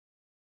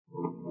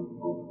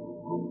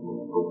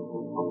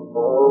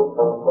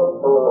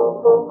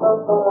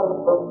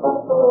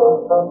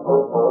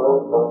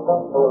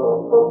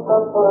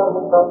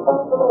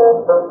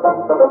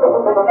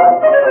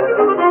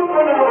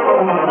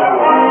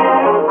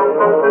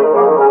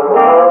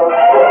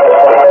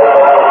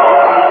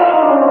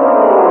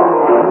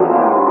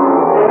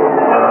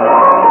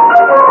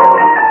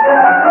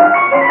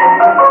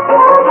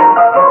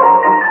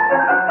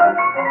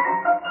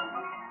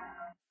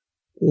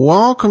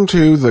Welcome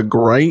to the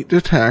Great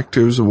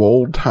Detectives of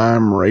Old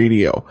Time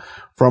Radio.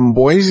 From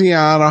Boise,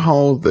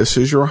 Idaho, this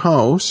is your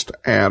host,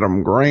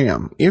 Adam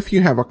Graham. If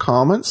you have a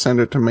comment, send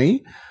it to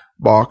me,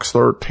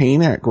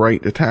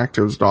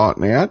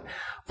 box13@greatdetectives.net.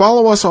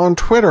 Follow us on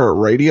Twitter,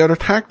 Radio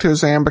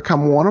Detectives, and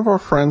become one of our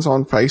friends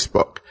on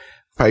Facebook,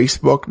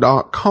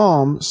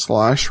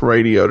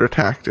 facebook.com/Radio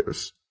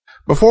Detectives.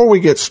 Before we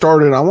get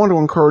started, I want to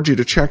encourage you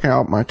to check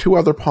out my two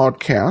other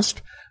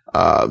podcasts,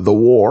 The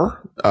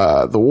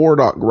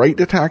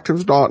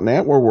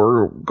war.greatdetectives.net, where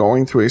we're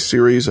going through a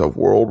series of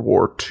World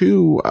War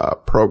II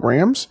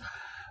programs,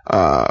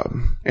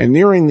 and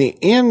nearing the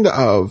end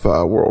of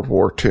World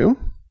War II.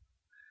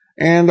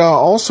 And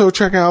also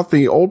check out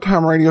the Old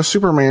Time Radio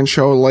Superman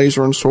show,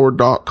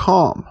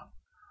 laserandsword.com.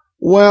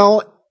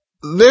 Well,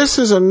 this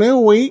is a new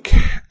week,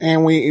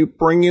 and we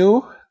bring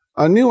you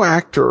a new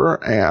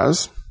actor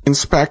as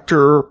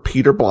Inspector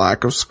Peter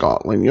Black of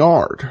Scotland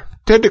Yard.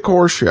 Ted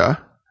DeCorsia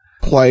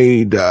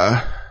played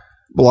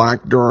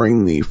Black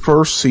during the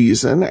first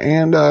season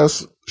and a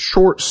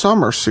short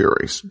summer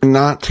series in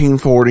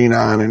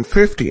 1949 and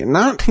 50. In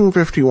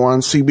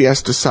 1951,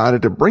 CBS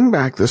decided to bring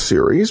back the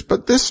series,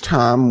 but this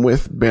time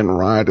with Ben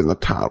Wright in the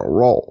title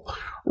role.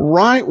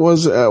 Wright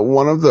was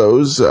one of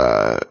those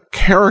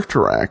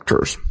character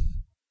actors.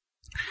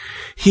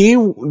 He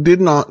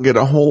did not get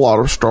a whole lot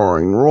of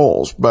starring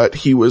roles, but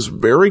he was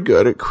very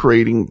good at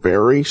creating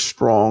very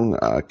strong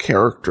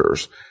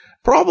characters.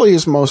 Probably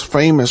his most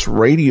famous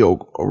radio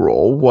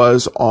role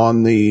was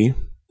on the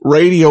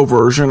radio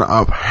version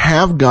of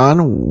Have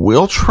Gun,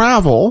 Will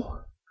Travel,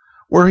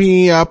 where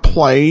he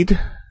played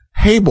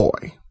Hey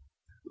Boy,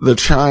 the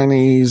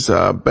Chinese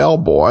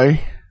bellboy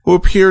who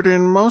appeared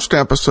in most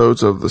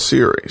episodes of the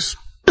series.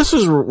 This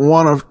is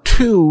one of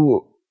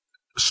two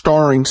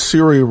starring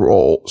series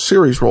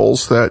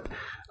roles that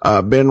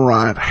Ben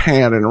Wright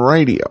had in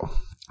radio.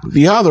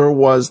 The other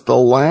was the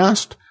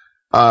last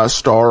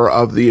star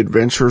of the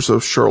Adventures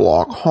of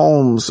Sherlock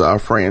Holmes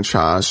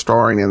franchise,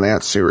 starring in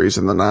that series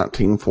in the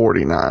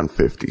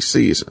 1949-50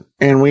 season.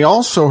 And we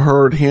also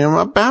heard him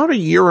about a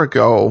year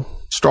ago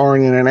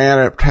starring in an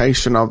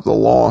adaptation of The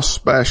Lost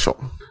Special.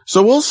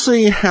 So we'll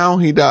see how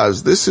he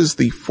does. This is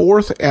the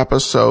fourth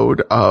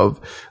episode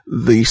of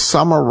the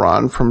summer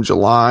run from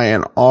July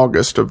and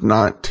August of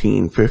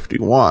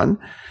 1951.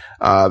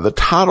 The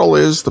title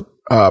is The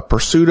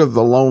Pursuit of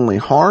the Lonely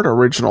Heart.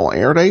 Original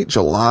air date,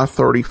 July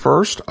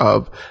 31st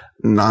of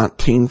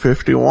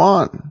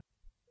 1951.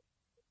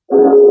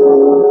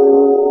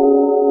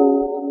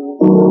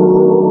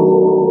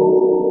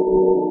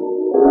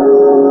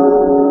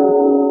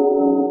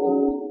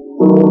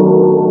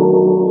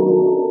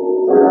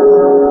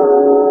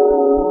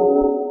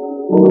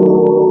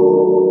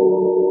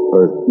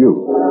 Pursuit.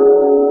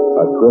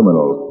 A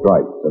criminal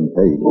strikes and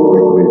fades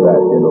quickly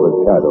back into the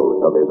shadows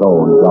of his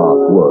own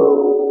dark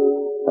world.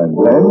 And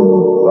then,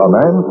 the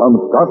man from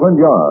Scotland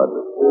Yard,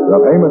 the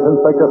famous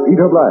Inspector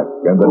Peter Black,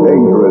 and the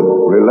dangerous,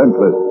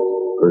 relentless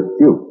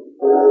pursuit.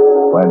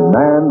 When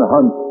man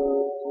hunts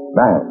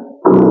man.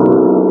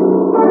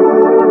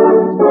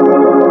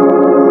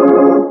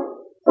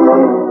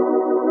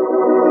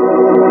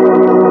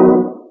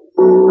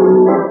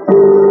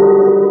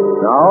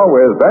 Now,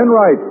 with Ben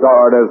Wright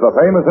starred as the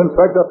famous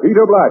Inspector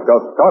Peter Black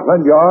of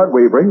Scotland Yard,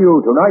 we bring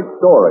you tonight's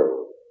story,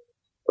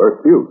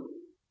 Pursuit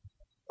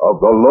of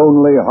the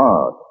Lonely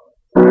Heart.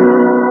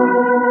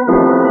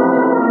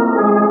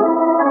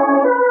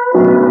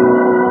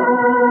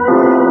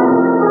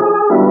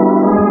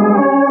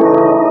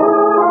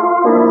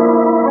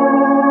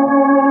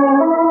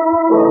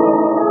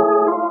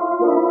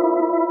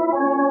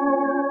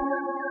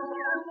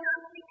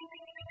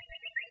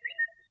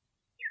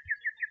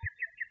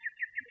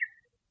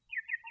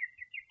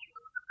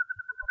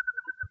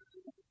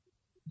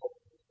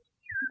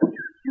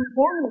 Good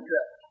morning,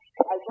 sir.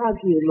 I can't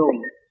be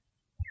alone.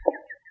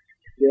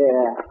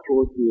 There,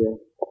 oh dear.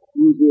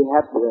 You'll be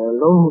happier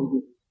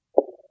alone.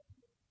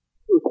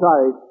 So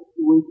sorry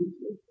to wait.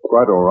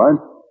 Quite all right.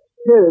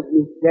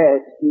 Terribly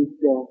sad is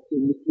there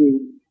in the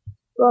cage.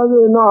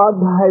 Rather an odd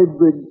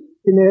hybrid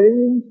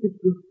canary.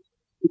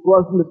 It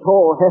wasn't at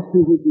all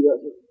happy with the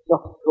other.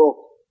 Not at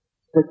all.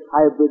 Such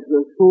hybrids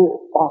are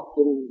so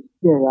often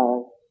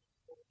sterile.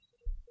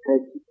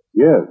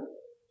 Yes.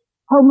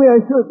 How may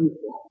I serve you,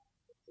 sir?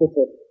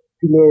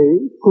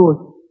 Canary, of course.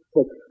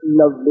 Such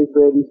lovely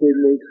friends they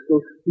make so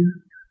sweet.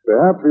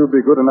 Perhaps you'll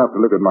be good enough to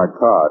look at my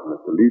card,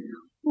 Mr. Leach.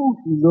 Oh,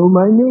 you know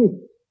my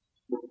name.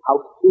 How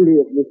silly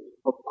of me.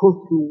 Of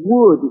course you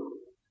would.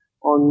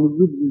 On the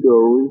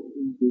window,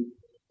 isn't it?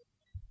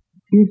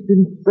 Chief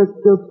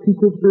Inspector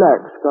Peter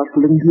Black,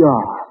 Scotland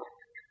Yard.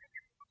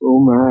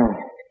 Oh, my.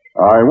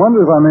 I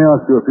wonder if I may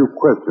ask you a few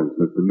questions,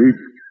 Mr.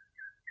 Leach.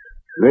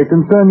 They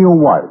concern your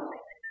wife.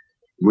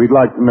 We'd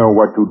like to know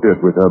what you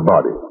did with her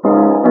body.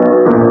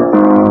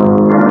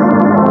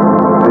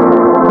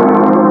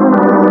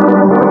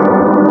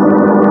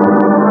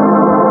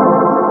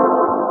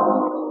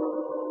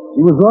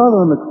 He was rather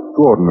an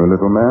extraordinary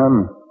little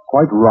man,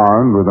 quite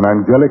round, with an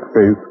angelic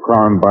face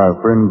crowned by a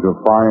fringe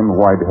of fine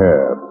white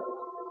hair.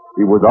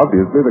 He was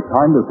obviously the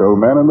kindest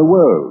old man in the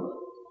world.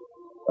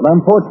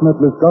 And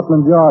unfortunately,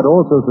 Scotland Yard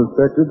also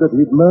suspected that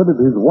he'd murdered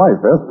his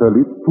wife, Esther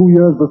Leach, 2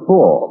 years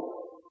before.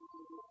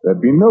 There'd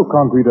been no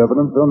concrete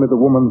evidence, only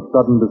the woman's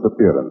sudden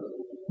disappearance.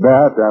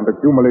 That and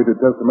accumulated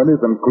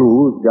testimonies and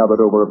clues gathered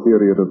over a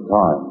period of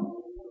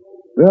time.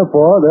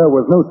 Therefore, there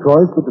was no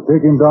choice but to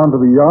take him down to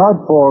the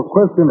yard for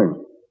questioning.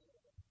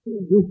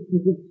 This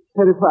is a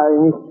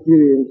terrifying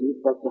experience,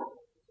 Inspector.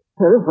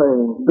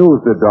 Terrifying.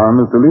 Do sit down,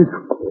 Mr. Leach.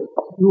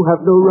 You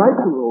have no right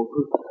to roll.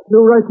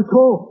 No right at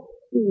all.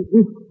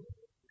 This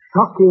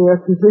shocking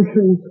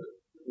accusation,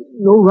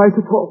 no right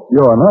at all.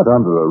 You're not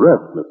under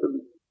arrest, Mr.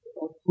 Leach.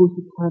 I suppose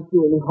it can't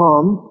do any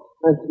harm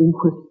answering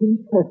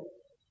questions.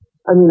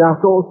 I mean,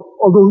 after all,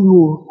 although you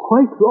were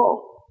quite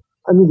wrong,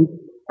 I mean,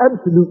 it's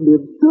absolutely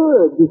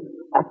absurd, this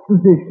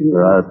accusation.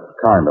 That's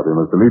kind of you,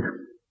 Mr. Leach.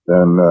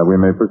 Then we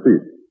may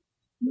proceed.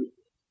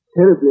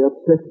 Terribly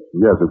upset.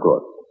 Yes, of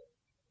course.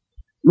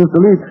 Mr.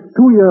 Leach,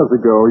 2 years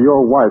ago,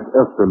 your wife,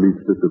 Esther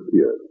Leach,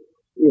 disappeared.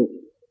 Yes.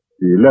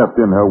 She left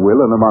in her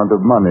will an amount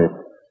of money.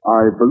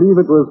 I believe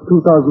it was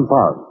 £2,000.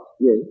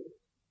 Yes.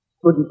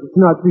 But it has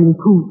not been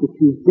proved that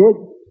she is dead.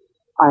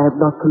 I have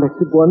not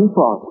collected one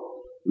farthing.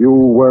 You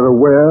were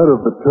aware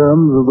of the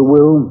terms of the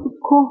will? Of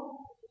course.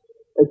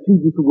 As she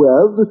was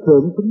aware of the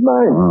terms of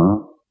mine.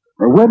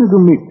 And where did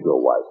you meet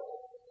your wife?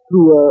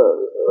 Through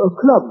a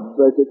club,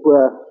 as it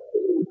were.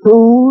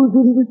 Souls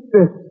in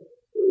distress.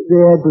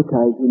 They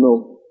advertise, you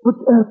know. But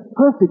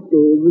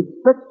perfectly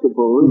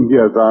respectable.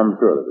 Yes, I'm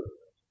sure of it.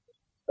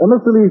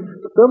 Mr. Leach,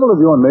 several of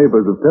your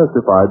neighbors have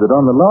testified that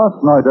on the last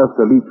night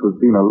Esther Leach was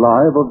seen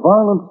alive, a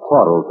violent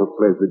quarrel took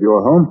place at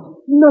your home.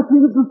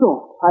 Nothing of the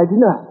sort. I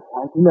deny.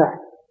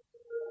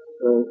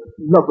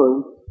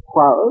 Lovers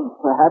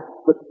quarrel, perhaps,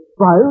 but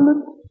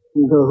violent?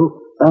 No.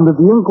 And at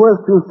the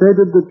inquest you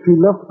stated that she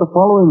left the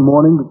following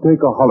morning to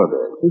take a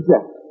holiday.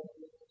 Exactly.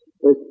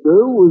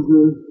 Esther was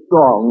a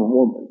strong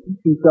woman.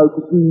 She felt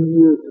that we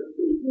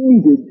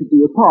needed to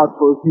be apart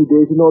for a few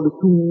days in order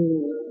to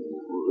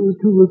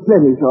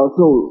replenish our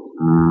souls.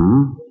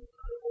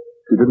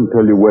 She didn't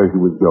tell you where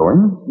she was going?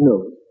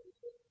 No.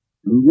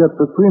 And yet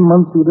for 3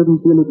 months you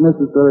didn't feel it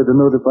necessary to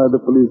notify the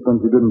police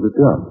when she didn't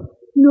return?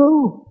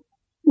 No.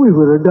 We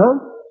were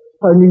adults.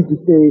 Her need to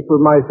stay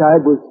from my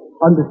side was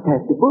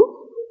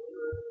understandable.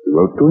 She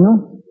wrote to you?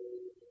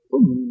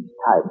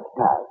 Time to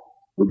time.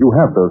 Did you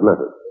have those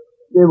letters?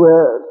 They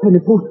were penny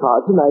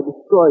postcards and I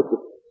destroyed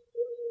them.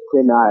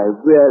 When I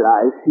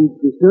realized she'd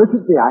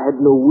deserted me, I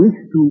had no wish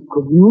to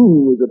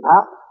commune with the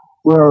past.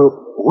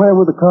 Well, where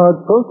were the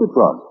cards posted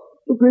from?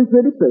 A great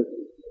many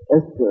places.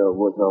 Esther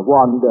was a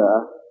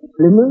wanderer.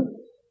 Plymouth,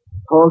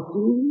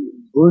 Torquay,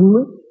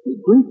 Bournemouth, a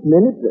great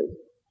many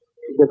places.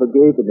 She never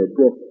gave an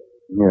address.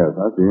 Yes,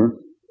 I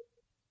see.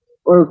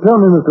 Well, tell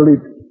me, Mr.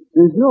 Leach,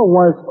 did your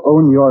wife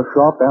own your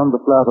shop and the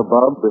flat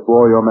above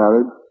before your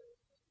marriage?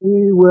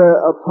 We were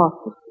a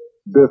partner.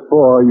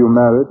 Before you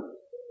married?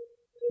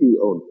 She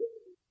owned it.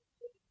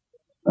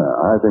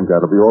 I think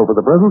that'll be all for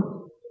the present.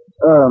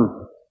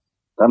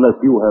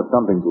 Unless you have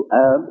something to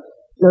add.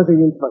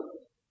 Nothing in fact.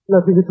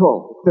 Nothing at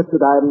all, except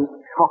that I'm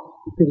shocked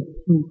to think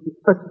you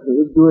suspect me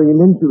of doing an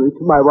injury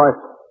to my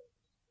wife.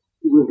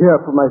 You will hear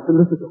from my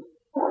solicitor.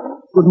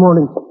 Good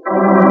morning.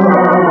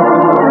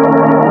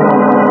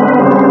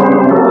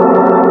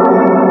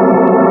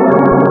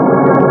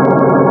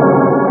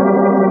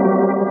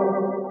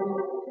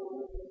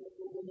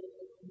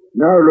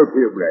 Now, look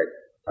here, Black.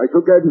 I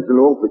took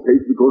Adamson off the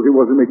case because he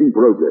wasn't making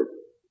progress.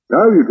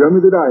 Now you tell me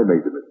that I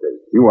made the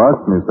mistake. You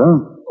asked me, sir.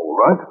 All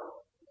right.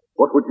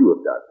 What would you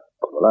have done?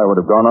 Well, I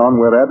would have gone on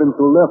where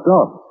Adamson left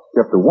off.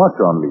 Kept a watch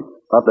on me.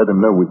 Not let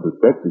him know we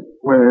suspected.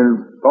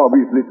 Well,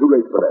 obviously too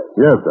late for that.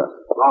 Yes, sir.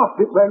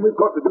 Blast it, man. We've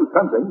got to do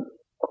something.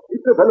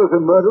 If the fellow's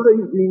a murderer,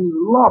 he's been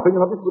laughing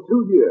at us for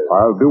 2 years.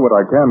 I'll do what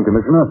I can,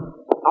 Commissioner.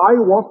 I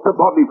want the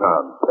body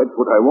found. That's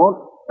what I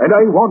want. And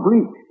I want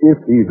Leach.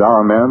 If he's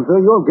our man, sir,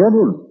 you'll get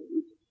him.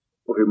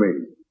 What do you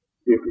mean,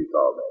 if he's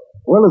our man?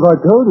 Well, as I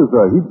told you,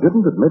 sir, he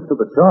didn't admit to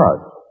the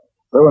charge.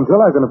 So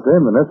until I can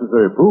obtain the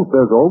necessary proof,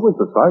 there's always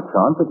the slight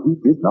chance that he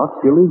did not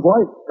kill his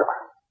wife.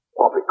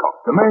 Poppycock,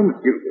 the man's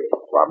guilty.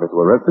 Want me to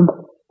arrest him?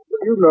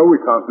 But you know we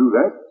can't do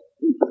that.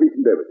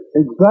 Insufficient evidence.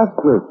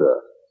 Exactly, sir.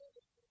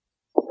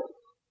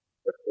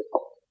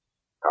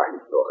 I'm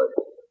sorry.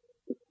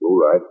 All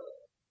right.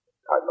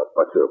 I'm not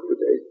much over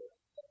today.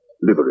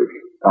 Liverish.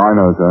 I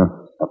know, sir.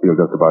 I feel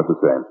just about the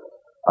same.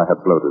 I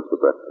had bloaters for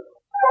breakfast.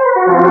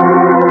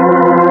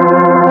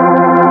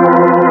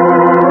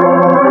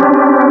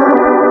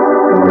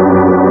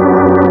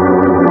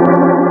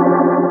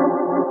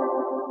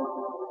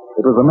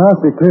 It was a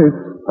nasty case.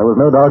 There was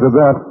no doubt of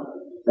that.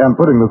 And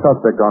putting the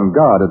suspect on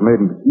guard had made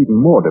it even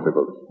more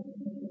difficult.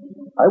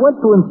 I went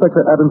through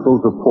Inspector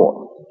Adamsell's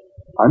report.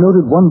 I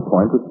noted one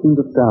point which seemed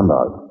to stand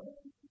out.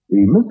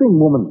 The missing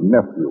woman's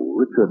nephew,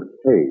 Richard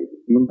Cade,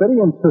 seemed very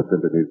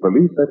insistent in his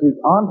belief that his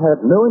aunt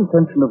had no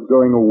intention of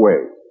going away,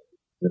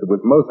 that it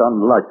was most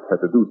unlike her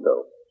to do so.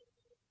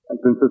 And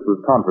since this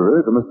was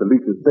contrary to Mr.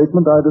 Leach's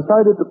statement, I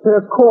decided to pay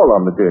a call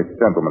on the Jakes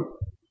gentleman.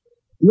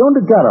 He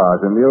owned a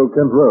garage in the Old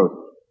Kent Road.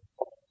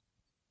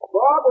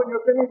 Bob, when you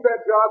finish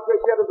that job,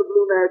 take care of the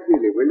blue mare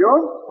chili, will you?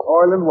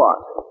 Oil and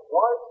water.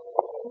 What?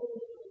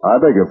 I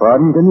beg your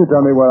pardon. Can you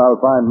tell me where I'll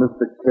find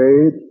Mr.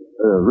 Cade,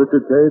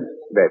 Richard Cade?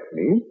 That's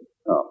me.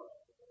 Oh,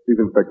 Chief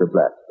Inspector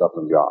Black,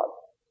 Scotland Yard.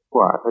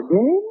 What,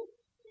 again?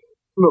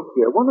 Look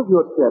here, one of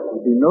your chaps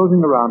has been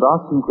nosing around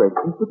asking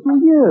questions for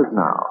 2 years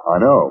now. I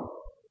know.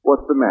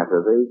 What's the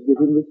matter? They give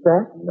him this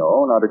back?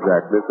 No, not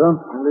exactly, sir.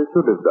 Well, they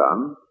should have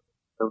done.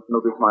 Don't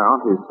notice my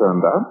auntie's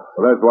turned up.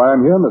 Well, that's why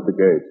I'm here, Mr.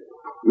 Cade.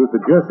 You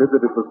suggested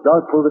that it was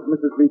doubtful that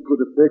Mrs. Leach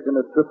would have taken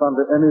a trip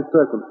under any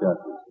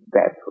circumstances.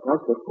 That's what I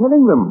kept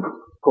telling them.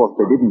 Of course,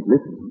 they didn't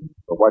listen.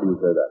 But why do you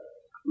say that?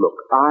 Look,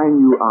 I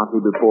knew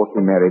Auntie before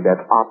she married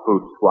that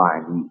awful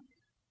swine.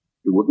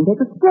 She wouldn't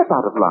take a step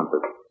out of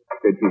London.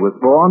 Said she was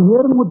born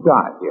here and would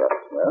die here.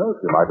 Well,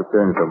 she might have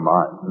changed her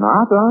mind.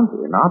 Not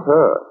Auntie, not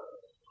her.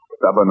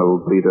 Stubborn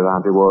old bleeder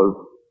Auntie was.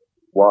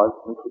 Was,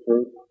 Mr.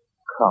 Cade?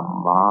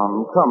 Come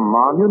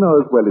on. You know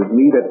as well as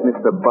me that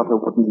Mr. Butter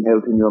wouldn't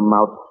melt in your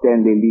mouth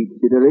Stanley Leach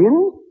did her in.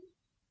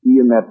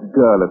 He and that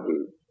girl of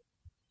his.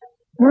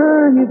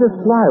 He's a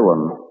sly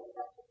one.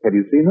 Have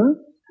you seen her?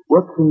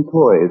 Works in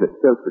toys at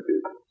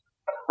Selfridge's.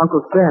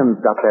 Uncle Sam's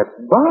got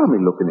that balmy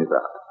look in his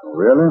eye.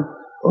 Really?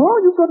 Oh,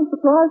 you've got a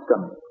surprise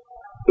coming.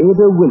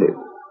 Ada Willis.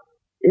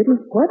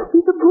 Ada's quite a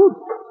piece of goods.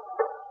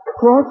 Of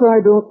course, I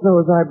don't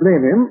know as I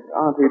blame him.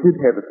 Auntie did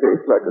have a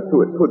face like a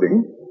suet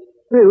pudding.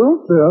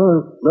 Still,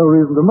 there's no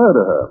reason to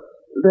murder her.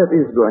 That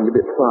is going a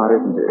bit far,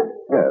 isn't it?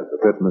 Yes, a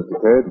bit, Mr.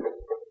 Cade.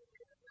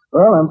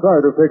 Well, I'm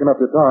sorry to have taken up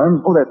your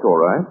time. Oh, that's all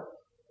right.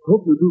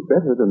 Hope you do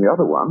better than the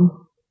other one.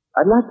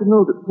 I'd like to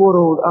know that poor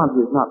old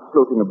Auntie is not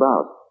floating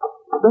about.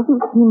 It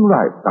doesn't seem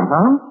right,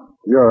 somehow.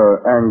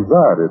 Your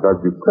anxiety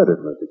does you credit,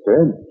 Mr.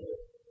 Cade.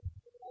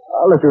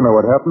 I'll let you know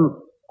what happens.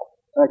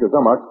 Thank you so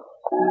much.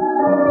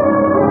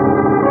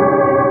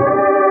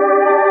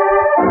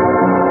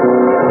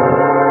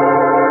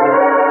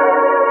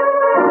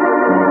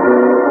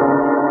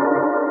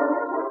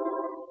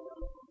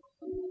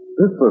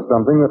 This was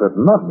something that had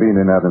not been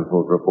in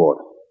Adamsell's report.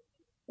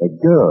 A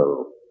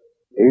girl,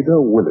 Ada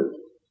Willis.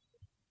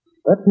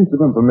 That piece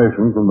of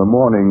information from the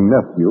morning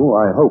nephew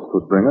I hoped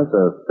would bring us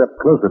a step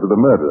closer to the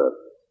murderer.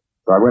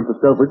 So I went to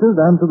Selfridge's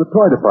and to the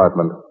toy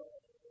department.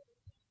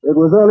 It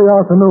was early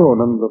afternoon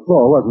and the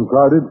floor wasn't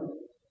crowded.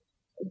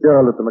 A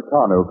girl at the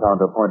Meccano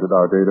counter pointed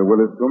out Ada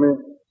Willis to me.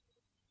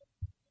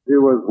 She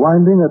was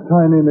winding a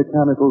tiny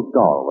mechanical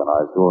doll when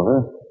I saw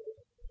her.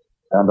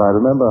 And I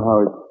remember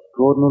how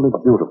extraordinarily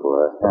beautiful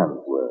her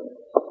hands were.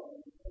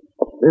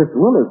 This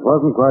Willis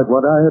wasn't quite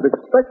what I had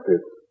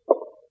expected.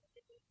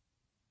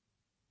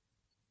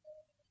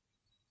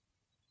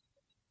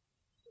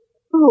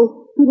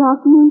 Oh, good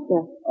afternoon,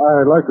 sir.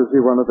 I'd like to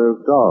see one of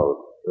those dolls.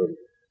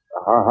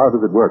 How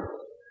does it work?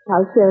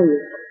 I'll show you.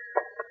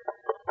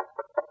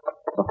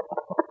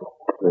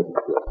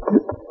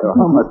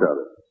 How much of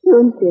it? 2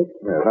 and 6.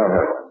 Yes, I'll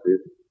have one,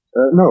 please.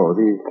 No,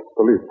 the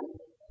police.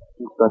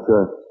 He's such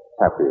a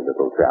happy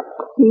little chap.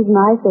 He's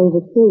my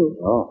favorite, too.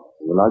 Oh,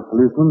 you like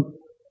policemen?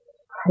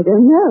 I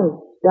don't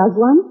know. Does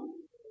one?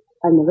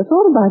 I've never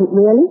thought about it,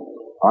 really.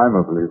 I'm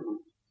a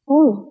policeman.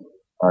 Oh.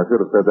 I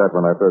should have said that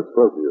when I first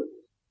spoke to you.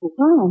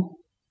 Why?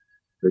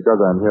 Because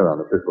I'm here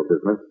on official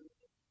business.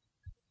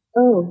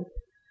 Oh.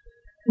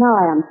 Now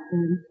I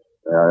understand.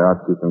 May I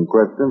ask you some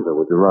questions, or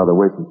would you rather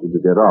wait until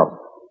you get off?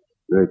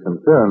 They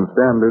concern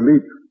Stanley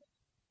Leach.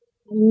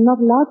 I'm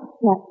not allowed to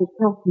chat with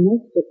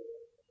customers, but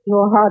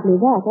you're hardly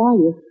that, are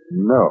you?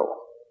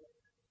 No.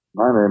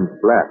 My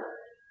name's Black.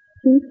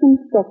 Chief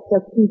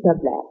Inspector Peter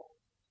Black.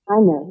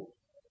 I know.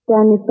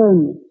 Stanley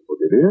phoned me. Oh,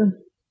 did he?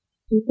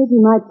 He said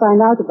you might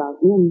find out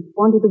about me and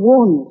wanted to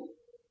warn you.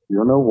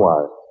 You know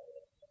why?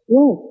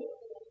 Yes.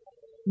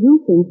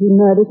 You think he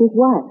murdered his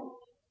wife.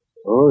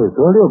 Oh, he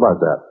told you about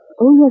that?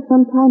 Oh, yes,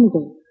 some time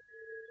ago.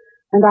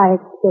 And I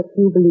expect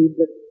you believe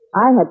that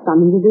I had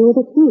something to do with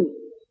it, too.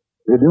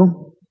 Did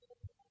you?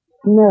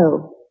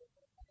 No.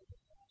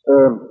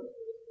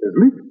 Is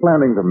Leach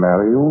planning to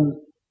marry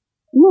you?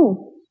 Yes.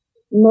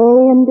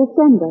 May and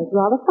December. It's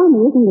rather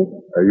funny, isn't it?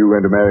 Are you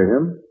going to marry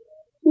him?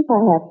 If I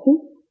have to.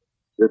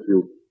 If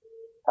you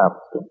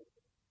have to?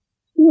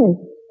 Yes.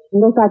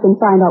 Unless I can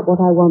find out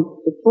what I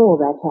want before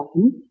that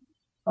happens.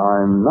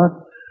 I'm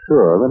not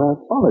sure that I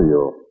follow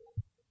you.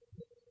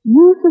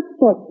 You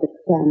suspect that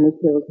Stanley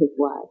killed his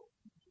wife.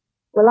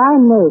 Well, I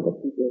know that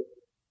he did.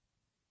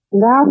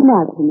 And I'll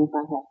marry him if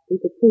I have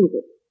to prove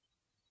it.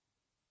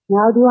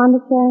 Now do you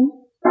understand?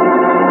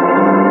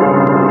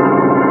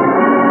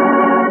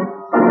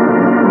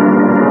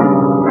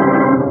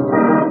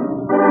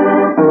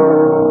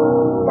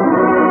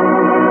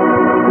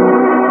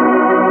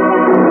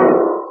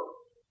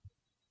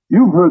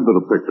 You've heard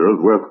that a picture is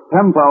worth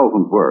 10,000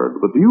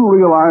 words, but do you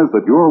realize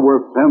that you're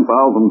worth 10,000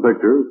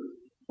 pictures?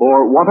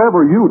 For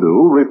whatever you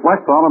do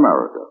reflects on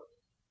America.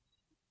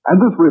 And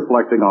this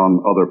reflecting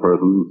on other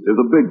persons is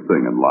a big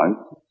thing in life.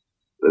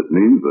 This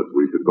means that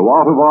we should go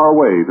out of our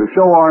way to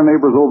show our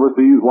neighbors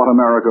overseas what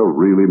America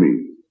really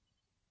means.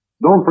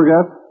 Don't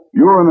forget,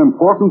 you're an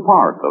important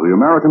part of the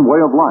American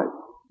way of life.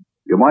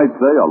 You might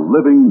say a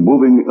living,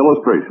 moving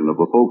illustration of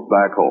the folks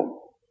back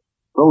home.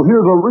 So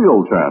here's a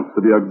real chance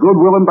to be a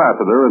goodwill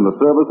ambassador in the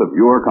service of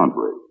your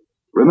country.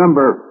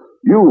 Remember,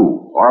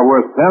 you are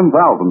worth 10,000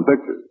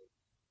 pictures.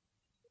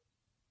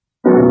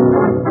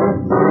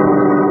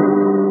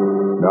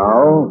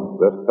 Now,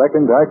 the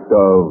second act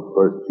of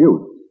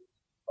Pursuit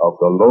of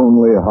the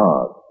Lonely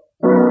Heart.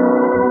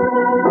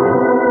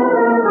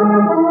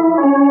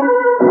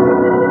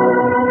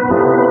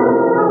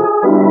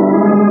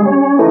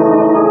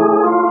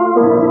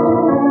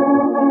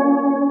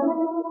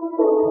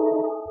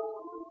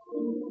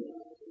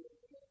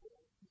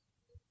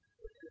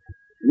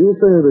 You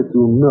say that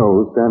you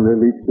know Stanley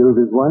Leach killed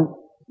his wife?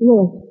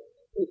 Yes.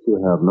 But you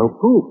have no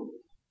proof.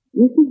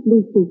 Mrs.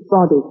 Leach's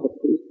body, the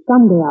police.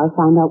 Someday I'll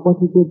find out what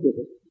he did with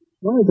it.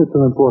 Why is it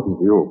so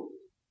important to you?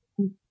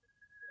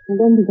 I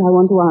don't think I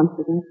want to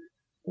answer that.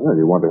 Well,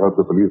 you want to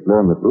help the police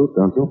learn the truth,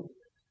 don't you?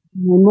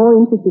 I'm more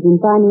interested in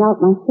finding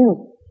out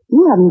myself.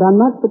 You haven't done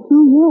much for 2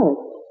 years.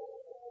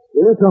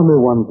 Will you tell me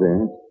one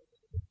thing?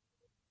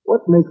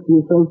 What makes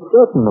you so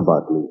certain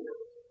about Leach?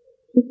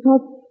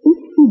 Because if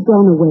she'd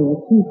gone away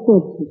as he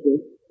said she did,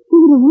 she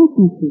would have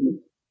written to me.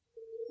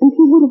 And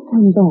she would have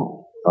come back.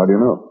 How do you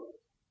know?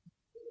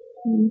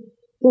 I'm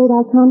afraid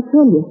I can't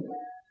tell you.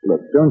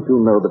 Look, don't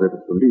you know that if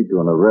it's to lead to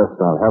an arrest,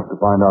 I'll have to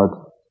find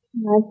out?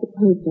 I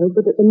suppose so,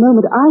 but at the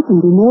moment I can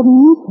do more than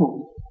you can.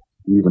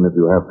 Even if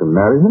you have to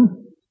marry him?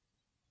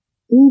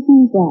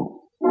 Even that.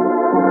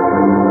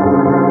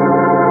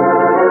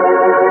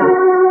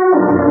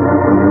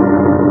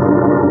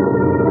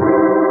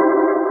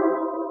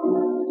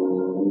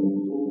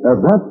 At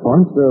that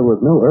point, there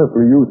was no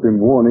earthly use in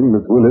warning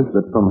Miss Willis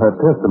that from her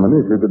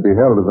testimony she could be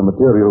held as a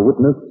material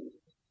witness.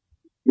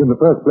 In the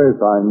first place,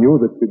 I knew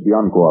that she'd be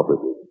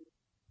uncooperative.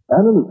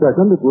 And in the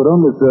second, it would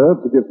only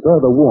serve to give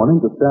further warning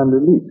to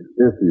Stanley Leach,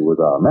 if he was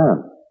our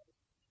man.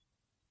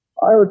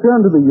 I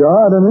returned to the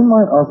yard, and in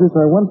my office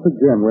I once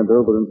again went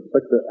over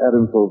Inspector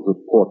Adamsell's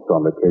reports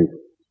on the case.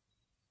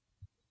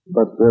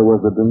 But there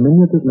was a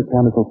diminutive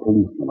mechanical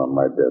policeman on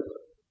my desk.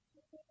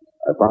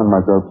 I found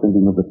myself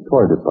thinking of the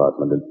toy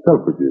department in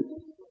Selfridge's.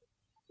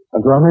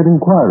 And so I made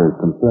inquiries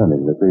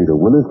concerning Miss Ada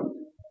Willis.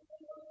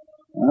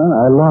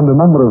 I learned a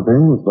number of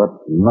things,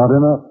 but not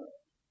enough.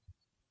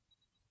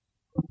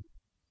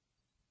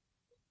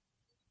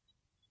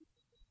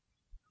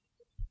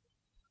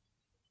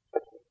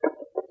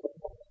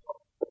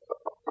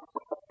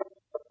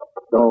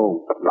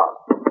 So,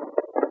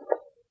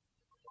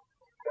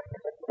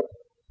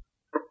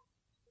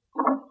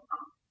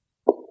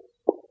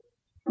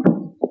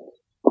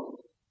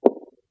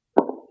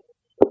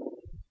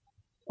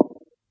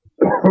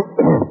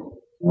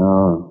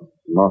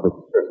 Moffat.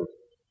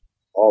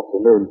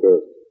 Afternoon,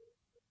 sir.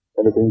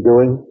 Anything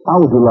doing?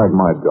 How would you like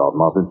my job,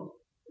 Moffat?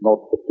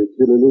 Not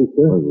particularly,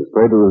 sir. Are you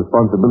afraid of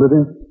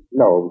responsibility?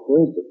 No,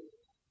 sir, but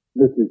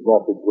Mrs.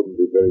 Moffat wouldn't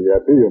be very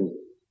happy, and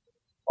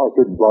I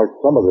shouldn't like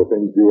some of the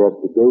things you have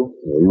to do.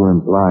 Are you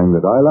implying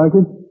that I like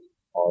it?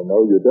 I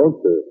know you don't,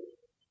 sir.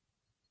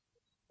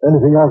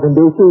 Anything I can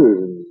do, sir?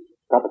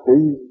 Cup of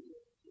tea?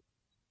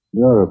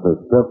 You're a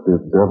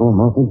perceptive devil,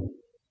 Moffat.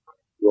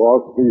 You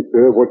ask me,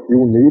 sir, what you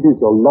need is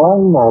a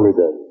long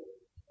holiday.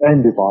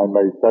 And if I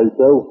may say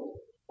so,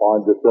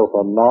 find yourself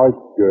a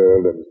nice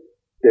girl and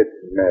get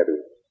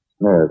married.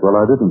 Yes, well,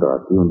 I didn't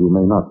ask you, and you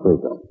may not say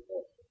so.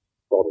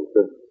 Sorry,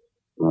 sir.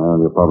 Well,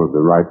 you're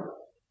probably right.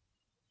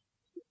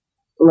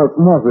 Look,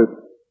 Moffat,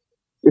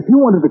 if you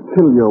wanted to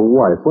kill your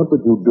wife, what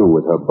would you do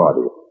with her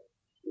body?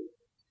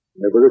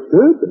 Never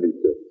occurred to me,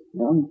 sir.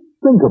 Well,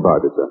 think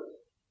about it, sir.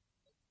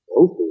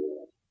 Oh, sir.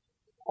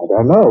 I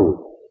don't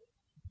know.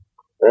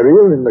 Bury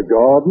her in the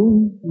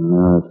garden?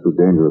 No, it's too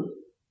dangerous.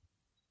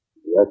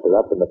 Wrap her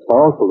up in the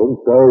parcel and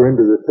throw her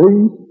into the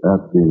sea?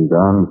 That's been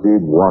done.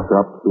 She'd wash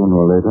up sooner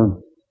or later.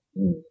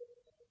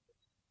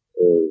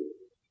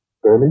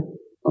 Burning?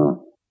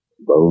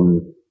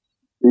 Bones.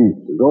 Teeth.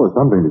 There's always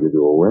something to give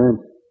you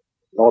away.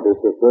 Not if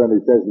the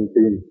furnace hasn't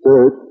been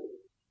searched.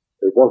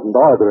 It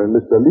wasn't either in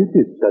Mr.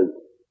 Leach's case.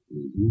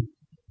 Mm-hmm.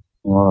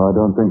 Well, I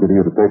don't think that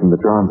he'd have taken the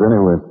chance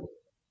anyway.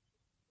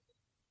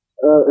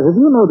 Have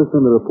you noticed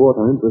in the report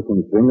an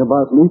interesting thing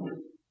about Leach?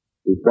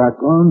 His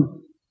background?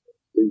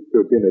 He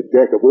took in a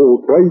jack of all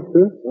trades,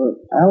 sir.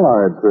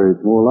 Allied trades,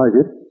 more like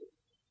it.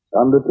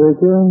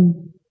 Undertaker,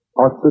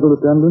 hospital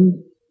attendant,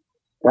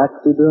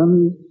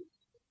 taxidermy.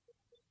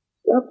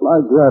 Stuff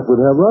like that would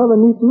have rather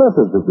neat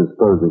methods of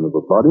disposing of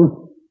a body.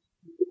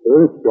 The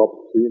first job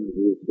seems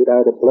a bit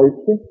out of place,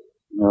 sir.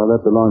 No,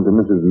 that belonged to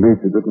Mrs.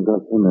 Leach. It didn't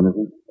cost him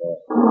anything.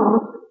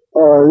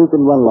 You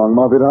can run along,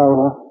 Moffat.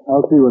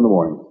 I'll see you in the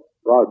morning.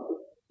 Right.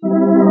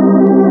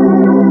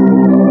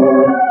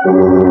 During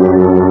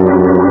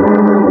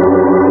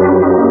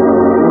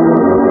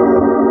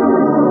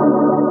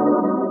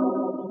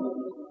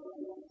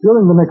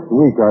the next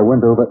week, I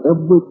went over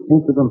every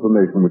piece of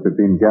information which had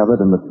been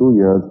gathered in the 2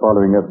 years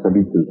following F.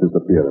 Felice's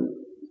disappearance.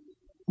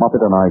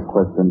 Moffat and I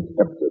questioned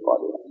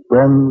everybody.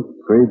 Friends,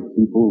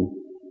 tradespeople,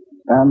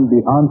 and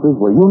the answers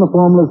were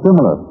uniformly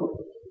similar.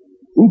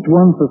 Each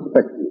one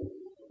suspected,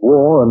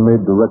 swore, and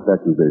made direct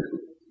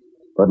accusations.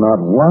 But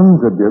not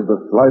one could give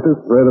the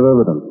slightest shred of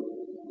evidence.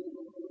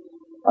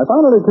 I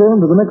finally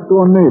came to the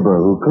next-door neighbor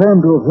who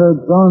claimed to have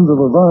heard sounds of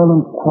a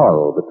violent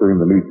quarrel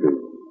between the Leases.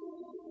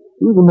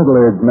 He was a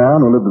middle-aged man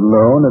who lived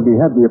alone, and he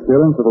had the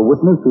appearance of a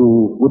witness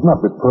who would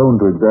not be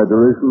prone to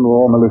exaggeration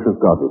or malicious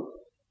gossip.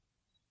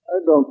 I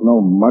don't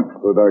know much,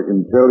 but I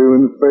can tell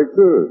you,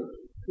 Inspector.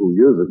 2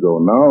 years ago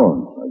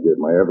now, I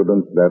gave my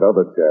evidence to that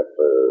other chap,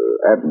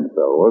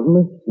 Adamsell,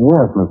 wasn't it?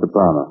 Yes, Mr.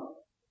 Palmer.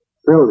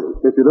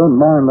 Still, if you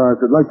don't mind, I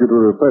should like you to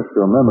refresh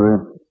your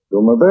memory. Do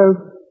my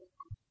best.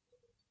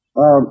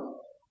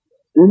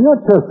 In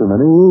your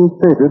testimony, you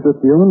stated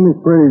that the only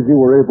phrase you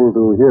were able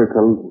to hear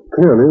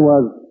clearly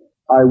was,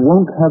 "I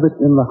won't have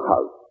it in the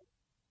house."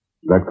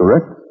 Is that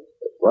correct?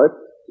 That's right.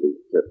 He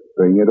kept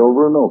saying it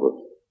over and over.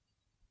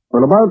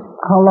 Well, about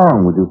how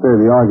long would you say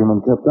the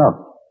argument kept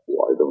up?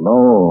 Oh, I don't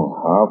know.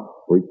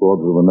 Half, 3/4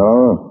 of an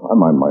hour. I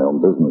mind my own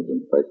business,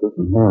 Inspector.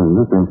 In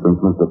this instance,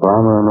 Mr.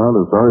 Palmer, I'm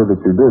rather sorry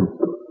that you did.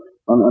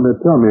 And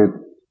tell me,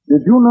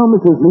 did you know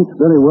Mrs. Leach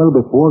very well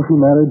before she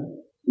married?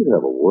 She'd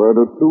have a word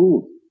or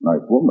two.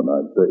 Nice woman,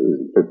 I'd say.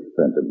 A bit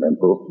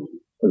sentimental.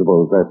 I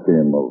suppose that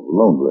came of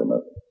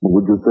loneliness.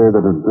 Would you say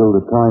that until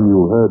the time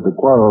you heard the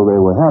quarrel, they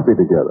were happy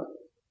together?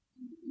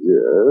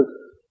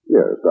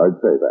 Yes,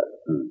 I'd say that.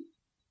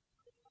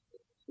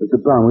 Mr.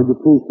 Brown, would you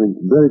please think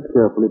very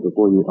carefully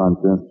before you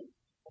answer?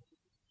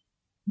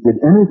 Did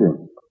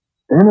anything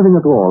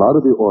at all out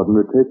of the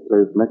ordinary take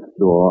place next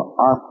door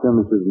after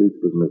Mrs.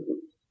 Leach was missing?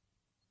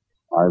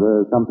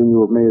 Either something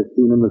you may have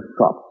seen in the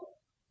shop,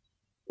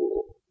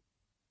 or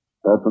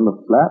perhaps in the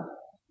flat,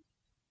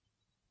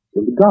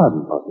 in the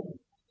garden, possibly.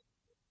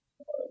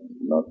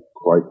 I'm not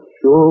quite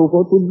sure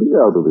what would be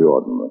out of the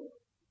ordinary.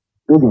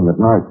 Digging at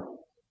night.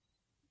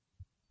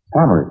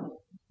 Hammering.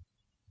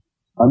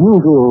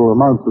 Unusual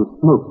amounts of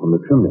smoke from the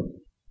chimney.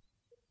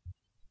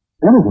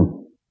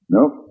 Anything?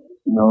 No,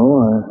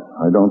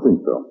 I don't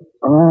think so.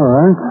 All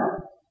right.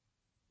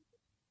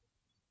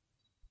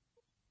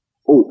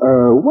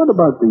 What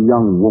about the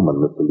young woman,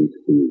 Mr. Leach?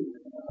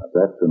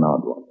 That's an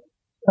odd one.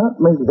 Can't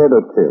make head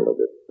or tail of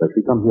it. Does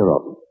she come here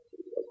often?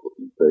 I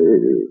couldn't say.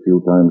 A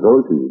few times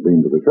old, she's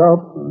been to the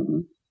shop.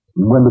 Mm-hmm.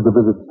 When did the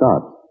visit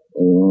start?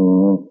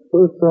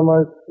 First time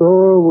I saw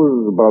her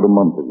was about a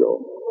month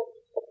ago.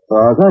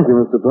 Thank you,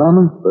 Mr.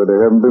 Palmer. But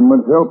there haven't been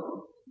much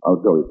help.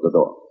 I'll show you the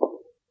door.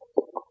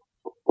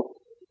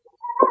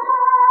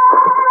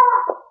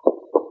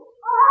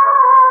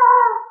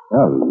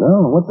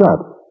 Hello, what's that?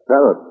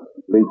 Parrot.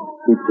 Leach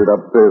keeps it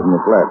upstairs in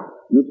the flat.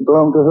 Used to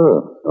belong to her.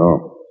 Oh.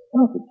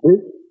 That's a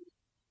pig.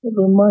 It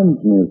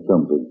reminds me of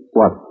something.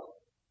 What?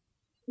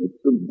 It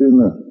had been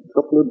a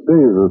couple of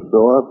days or so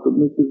after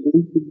Mrs.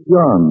 Leach had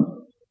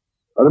gone.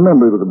 I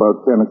remember it was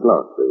about 10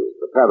 o'clock.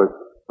 The parrot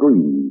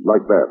screamed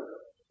like that.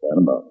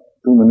 And about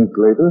 2 minutes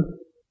later,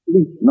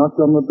 Leach knocked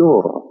on the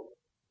door.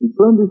 He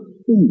burned his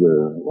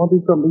finger,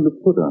 wanted something to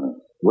put on it.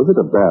 Was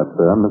it a bad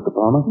burn, Mr.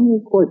 Palmer?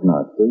 Quite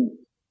nasty.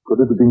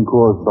 Could it have been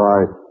caused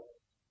by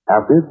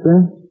acid,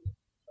 then?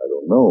 I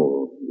don't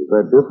know. Is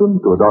that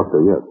different? To a doctor,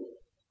 yes.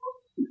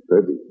 He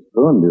said he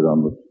burned it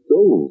on the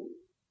stove.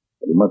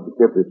 But he must have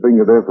kept his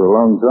finger there for a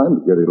long time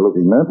to get it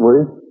looking that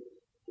way.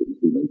 Didn't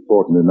seem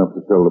important enough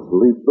to tell the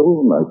police, though,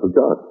 and I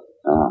forgot.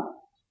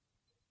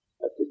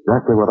 That's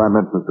exactly what I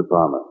meant, Mr.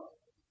 Palmer.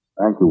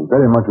 Thank you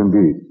very much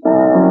indeed.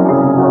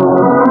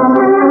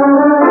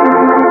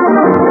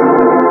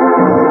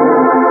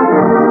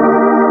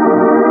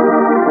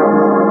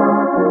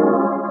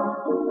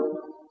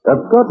 At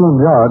Scotland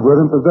Yard,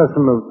 we're in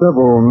possession of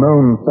several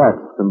known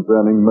facts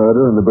concerning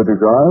murder in the British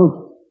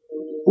Isles.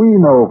 We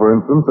know, for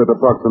instance, that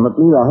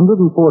approximately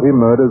 140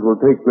 murders will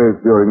take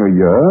place during a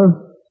year,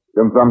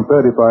 and some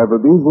 35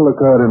 of these will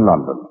occur in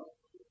London.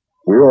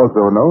 We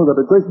also know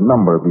that a great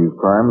number of these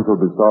crimes will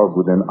be solved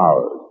within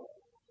hours.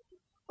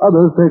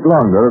 Others take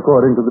longer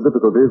according to the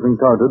difficulties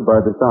encountered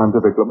by the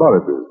scientific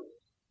laboratories.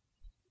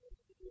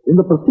 In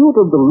the pursuit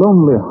of the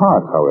lonely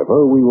heart,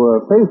 however, we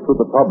were faced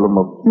with the problem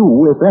of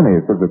few, if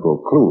any,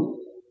 physical clues.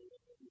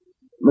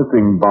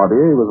 Missing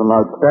body was an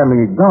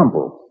outstanding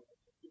example,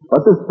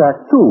 but this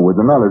fact, too, was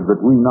the knowledge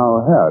that we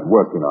now had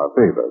work in our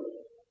favor.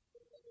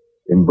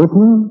 In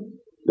Britain,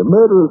 the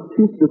murderer's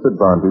chief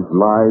disadvantage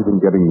lies in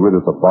getting rid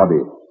of the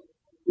body.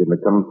 In the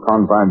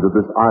confines of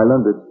this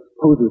island, it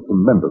poses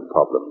tremendous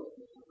problems.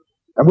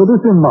 And with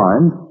this in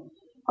mind,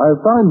 I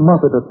assigned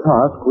Moffat a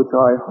task which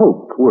I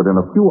hoped would, in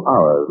a few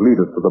hours, lead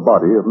us to the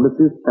body of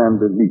Mrs.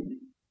 Sandy Leach,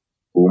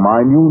 whom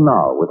I knew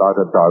now, without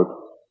a doubt,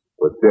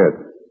 was dead.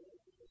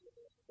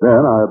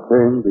 Then I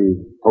obtained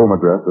the home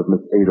address of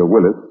Miss Ada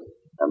Willis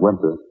and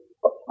went to...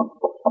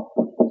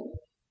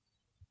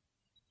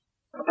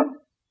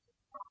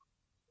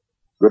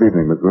 Good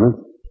evening, Miss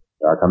Willis.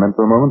 May I come in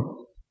for a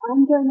moment?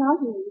 I'm going out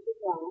in a little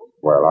while.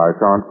 Well, I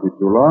shan't keep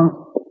you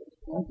long.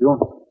 Thank you.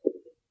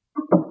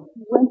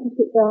 Won't you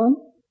sit down?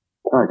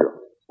 Thank you.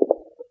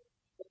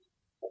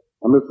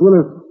 Miss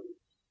Willis,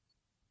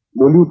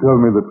 will you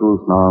tell me the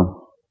truth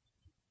now?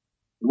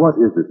 What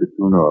is it that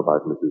you know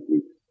about Mrs.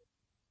 Leach?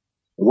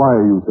 Why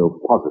are you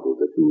so positive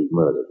that she was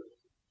murdered?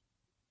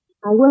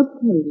 I won't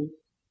tell you.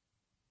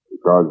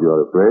 Because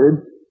you're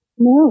afraid?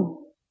 No.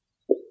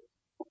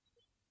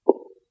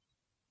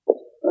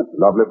 That's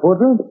a lovely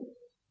portrait.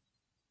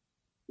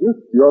 Yes,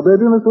 your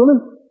baby, Miss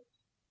Willis?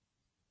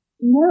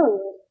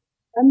 No.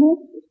 A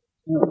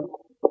nephew.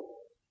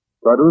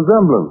 Quite a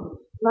resemblance.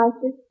 My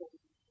sister.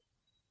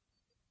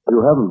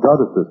 You haven't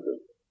got a sister.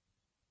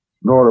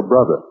 Nor a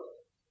brother.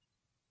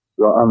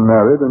 You're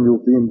unmarried and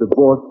you've been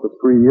divorced for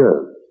 3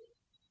 years.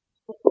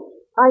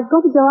 I've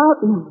got to go out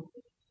now.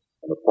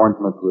 An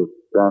appointment with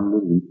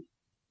Stanley Leach.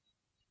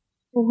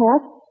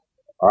 Perhaps.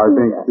 I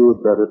think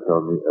you'd better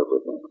tell me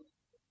everything.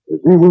 You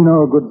see, we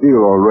know a good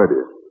deal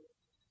already.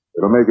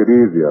 It'll make it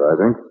easier, I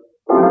think.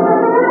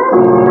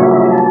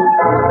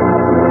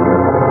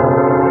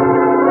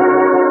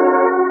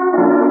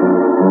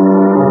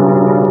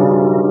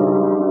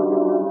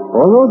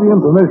 Although the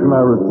information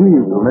I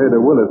received from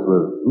Ada Willis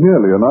was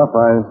nearly enough,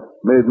 I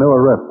made no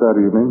arrest that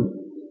evening.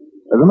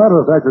 As a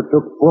matter of fact, it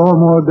took 4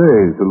 more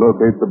days to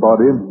locate the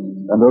body,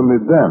 and only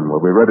then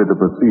were we ready to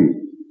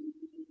proceed.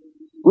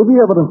 With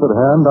the evidence at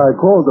hand, I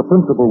called the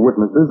principal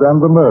witnesses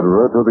and the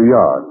murderer to the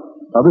yard.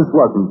 Now, this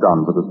wasn't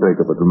done for the sake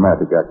of a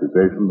dramatic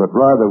accusation, but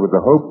rather with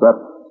the hope that,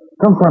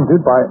 confronted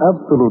by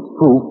absolute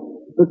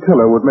proof, the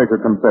killer would make a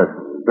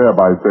confession,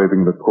 thereby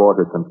saving the court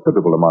a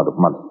considerable amount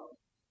of money.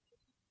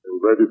 You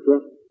ready,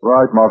 sir?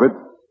 Right, Marvitt.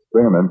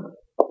 Bring him in.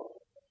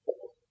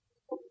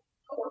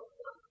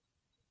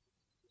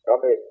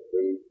 Come in,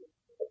 please.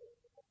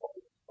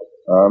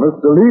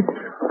 Mr. Leach,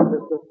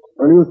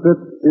 will you sit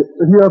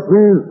here,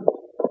 please?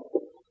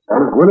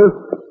 Miss Willis,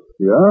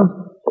 here.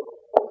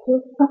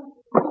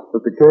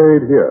 Mr.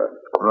 Cade, here.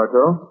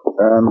 Righto.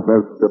 And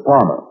Mr.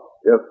 Palmer.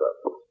 Yes, sir.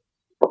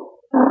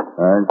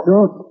 Thank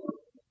you.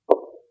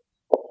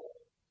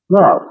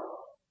 Now,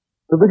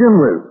 to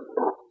begin with,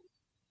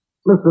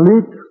 Mr.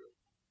 Leach,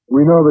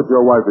 we know that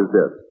your wife is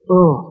dead.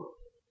 Oh,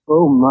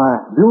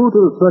 my. Due to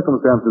the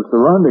circumstances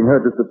surrounding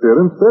her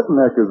disappearance, certain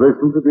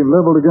accusations have been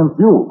leveled against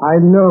you. I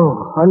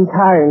know.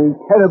 Unkind,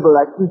 terrible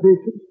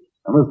accusations.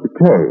 Now, Mr.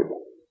 Cade,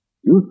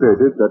 you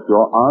stated that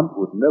your aunt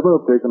would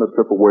never have taken a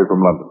trip away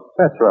from London.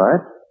 That's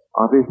right.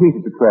 Auntie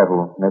hated to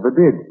travel. Never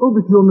did. Oh,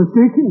 but you're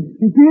mistaken.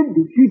 She did.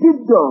 She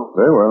did go.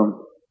 Very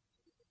well.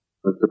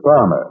 Mr.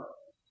 Palmer,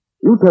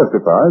 you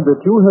testified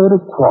that you heard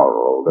a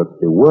quarrel, that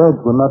the words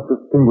were not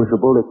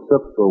distinguishable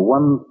except for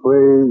one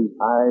phrase.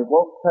 I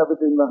won't have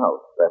it in the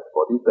house. That's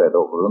what he said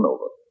over and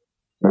over.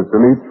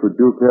 Mr. Leach, would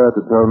you care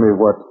to tell me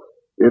what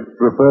it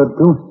referred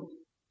to?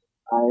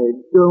 I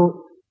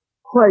don't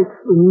quite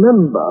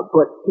remember,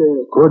 but...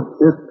 Could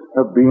it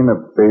have been a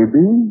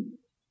baby?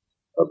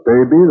 A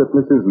baby that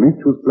Mrs.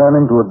 Leach was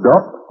planning to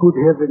adopt? Good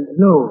heavens,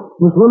 no.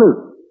 Miss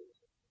Willis,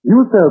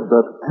 you said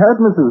that had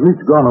Mrs.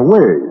 Leach gone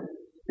away,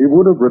 he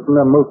would have written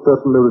and most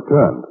certainly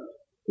returned.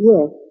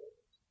 Yes.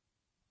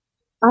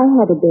 I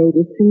had a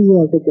baby 3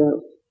 years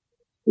ago.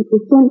 It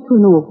was sent to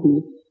an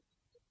orphanage.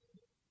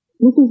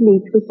 Mrs.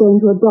 Leach was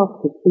going to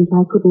adopt it since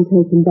I couldn't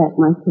take him back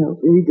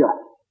myself. Ada,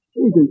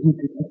 you didn't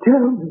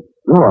tell me.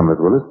 Go on, Miss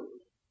Willis.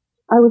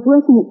 I was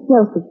working at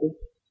Selfridge's,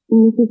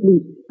 and Mrs.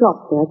 Leach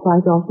stopped there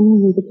quite often,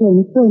 and we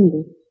became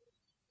friendly.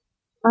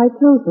 I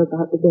told her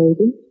about the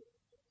baby.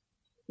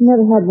 She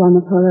never had one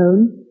of her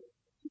own.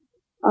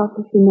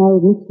 After she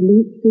married Mr.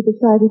 Leach, she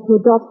decided to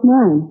adopt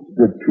mine.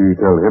 Did she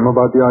tell him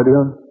about the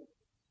idea?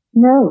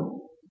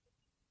 No.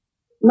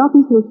 Not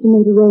until she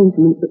made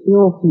arrangements at the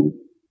orphanage.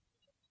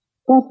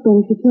 That's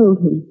when she told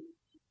him.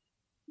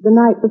 The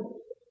night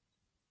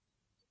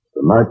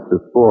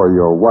before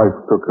your wife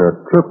took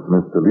her trip,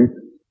 Mr. Leach.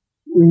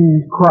 We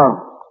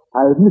quarreled.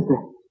 I admit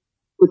that.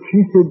 But she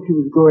said she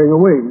was going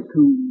away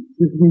to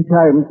give me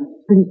time to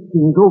think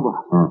things over.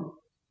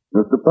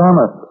 Mr.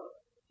 Palmer,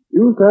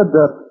 you said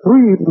that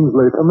 3 evenings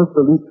later,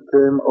 Mr. Leach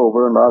came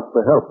over and asked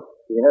for help.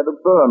 He had a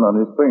burn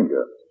on his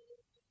finger.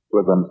 It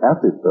was an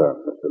acid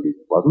burn, Mr.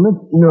 Leach, wasn't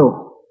it?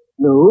 No,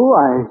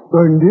 I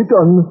burned it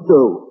on the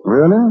stove.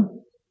 Really?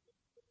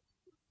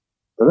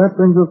 So that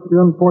brings us to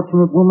the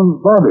unfortunate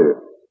woman's body.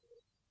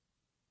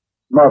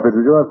 Martha,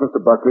 did you ask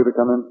Mr. Buckley to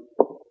come in?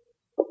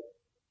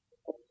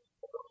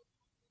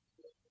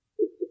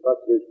 Mr.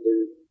 Buckley,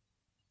 please.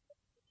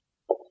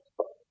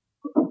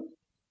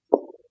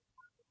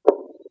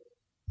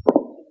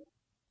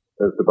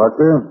 Mr.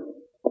 Buckley,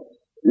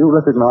 do you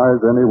recognize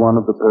any one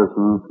of the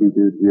persons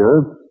seated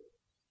here?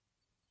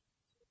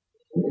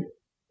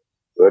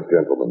 That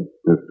gentleman.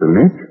 Mr.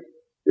 Leach?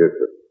 Yes,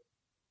 sir.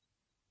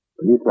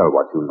 Will you tell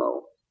what you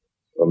know?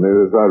 Well,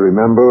 near as I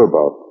remember,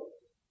 about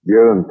a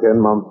year and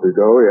 10 months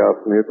ago, he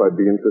asked me if I'd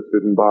be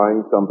interested in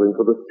buying something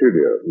for the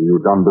studio.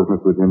 You've done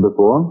business with him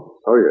before?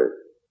 Oh, yes.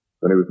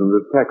 When he was in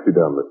the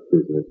taxidermist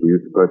business, we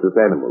used to purchase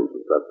animals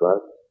and such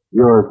like.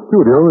 Your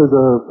studio is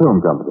a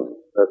film company.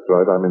 That's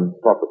right. I'm in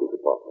property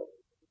department.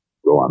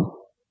 Go on.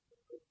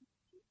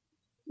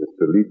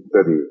 Mr. Leach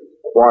said he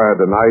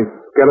acquired a nice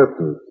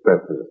skeleton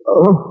specimen.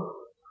 Oh,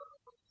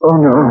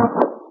 no.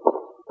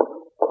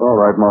 All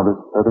right, Marcus.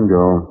 Let him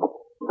go.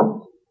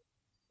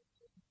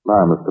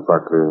 Now, Mr.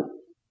 Buckley,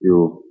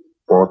 you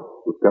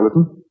bought the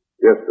skeleton?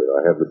 Yes, sir.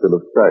 I have the bill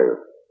of sale.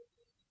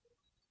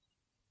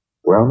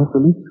 Well,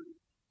 Mr. Leach?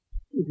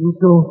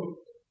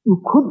 You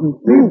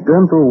couldn't. The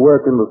dental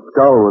work in the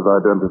skull was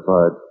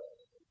identified.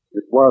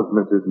 It was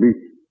Mrs.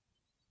 Leach.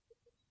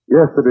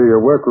 Yesterday,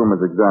 your workroom was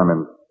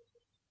examined.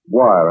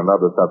 Wire and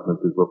other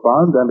substances were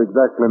found, and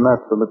exactly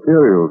matched the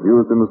materials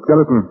used in the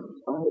skeleton.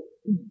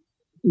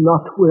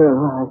 Not where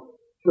I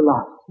shall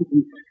ask to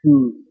be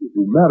excused.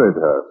 You married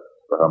her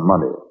for her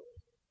money.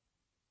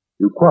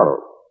 You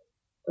quarreled,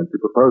 and she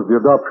proposed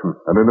the adoption,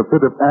 and in a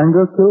fit of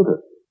anger, killed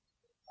her.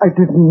 I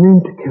didn't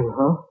mean to kill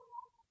her.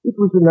 It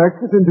was an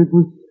accident.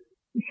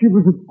 She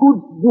was a good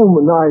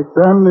woman.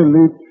 Stanley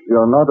Leach,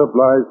 you're not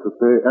obliged to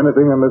say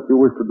anything unless you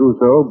wish to do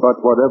so,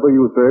 but whatever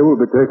you say will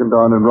be taken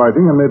down in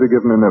writing and later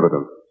given in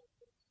evidence.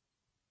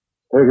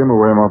 Take him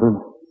away, Martin.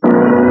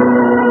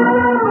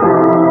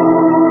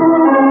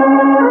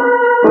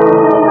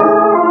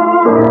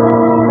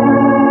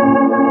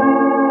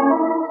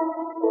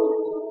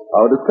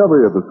 Our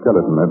discovery of the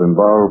skeleton had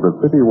involved a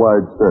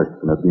city-wide search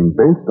and had been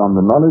based on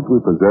the knowledge we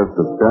possessed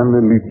of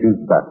Stanley Leach's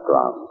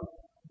background.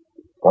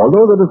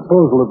 Although the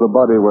disposal of the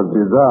body was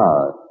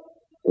bizarre,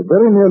 it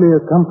very nearly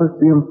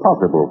accomplished the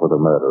impossible for the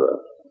murderer.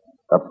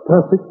 A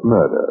perfect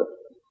murder.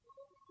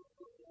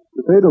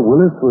 Miss Ada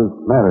Willis was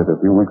married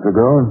a few weeks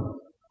ago,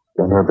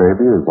 and her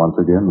baby is once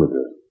again with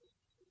her.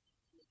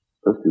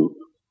 Pursuit.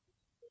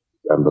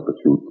 And the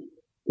pursuit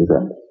is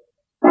ended.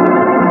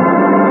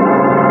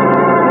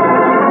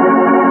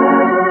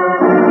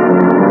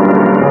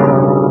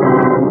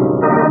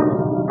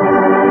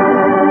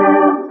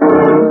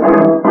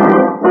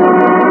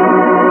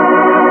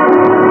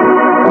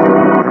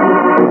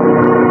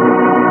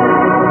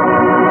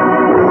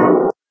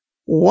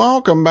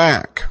 Welcome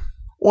back.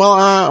 Well,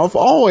 I've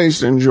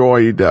always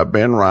enjoyed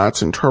Ben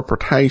Wright's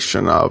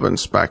interpretation of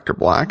Inspector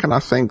Black, and I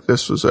think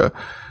this was a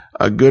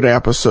good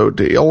episode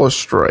to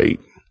illustrate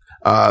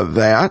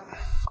that.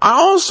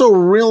 I also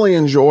really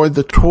enjoyed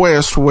the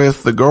twist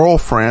with the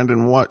girlfriend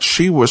and what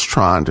she was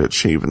trying to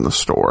achieve in the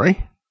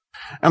story.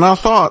 And I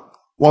thought,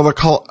 well,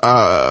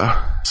 the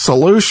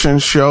solution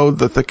showed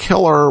that the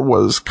killer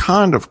was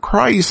kind of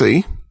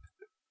crazy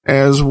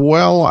as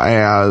well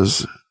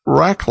as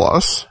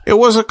reckless. It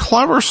was a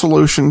clever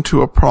solution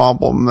to a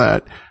problem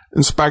that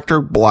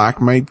Inspector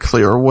Black made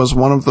clear was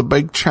one of the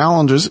big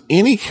challenges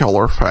any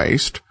killer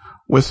faced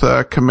with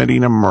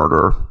committing a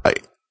murder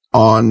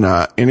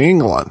in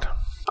England.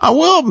 I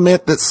will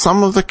admit that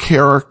some of the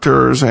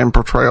characters and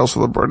portrayals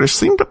of the British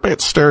seemed a bit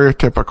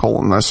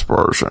stereotypical in this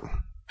version,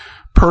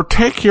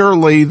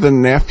 particularly the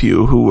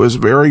nephew, who was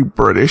very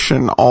British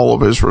in all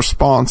of his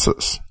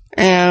responses.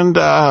 And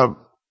I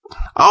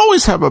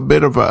always have a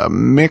bit of a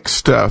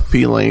mixed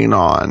feeling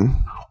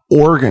on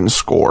organ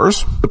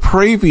scores. The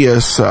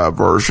previous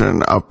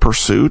version of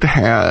Pursuit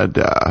had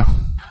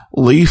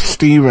Leaf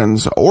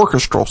Stevens'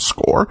 orchestral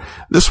score.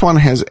 This one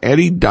has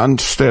Eddie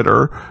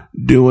Dunstetter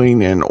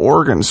doing an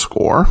organ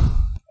score.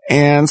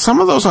 And some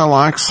of those I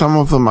like, some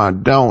of them I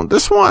don't.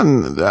 This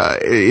one,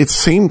 it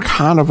seemed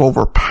kind of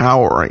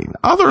overpowering.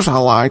 Others I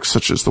like,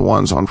 such as the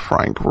ones on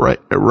Frank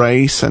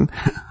Race, and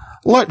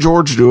Let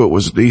George Do It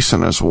was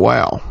decent as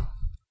well.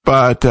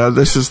 But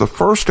this is the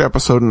first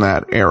episode in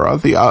that era.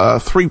 The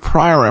 3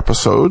 prior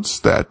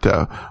episodes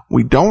that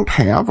we don't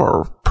have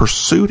are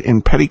Pursuit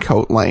in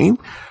Petticoat Lane,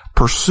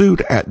 Pursuit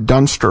at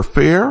Dunster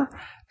Fair,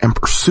 and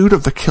Pursuit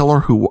of the Killer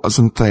Who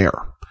Wasn't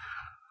There.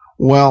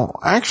 Well,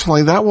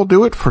 actually, that will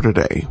do it for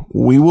today.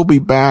 We will be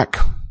back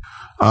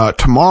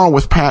tomorrow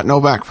with Pat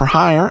Novak for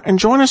Hire, and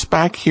join us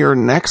back here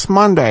next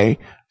Monday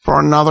for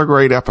another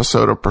great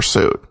episode of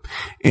Pursuit.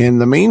 In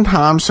the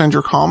meantime, send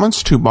your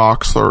comments to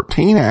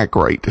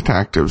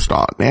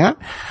box13@greatdetectives.net.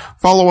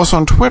 Follow us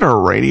on Twitter,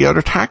 Radio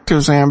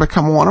Detectives, and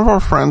become one of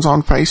our friends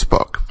on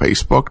Facebook,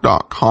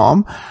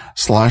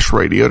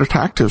 facebook.com/Radio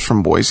Detectives.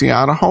 From Boise,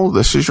 Idaho,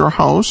 this is your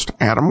host,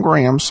 Adam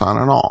Graham,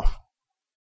 signing off.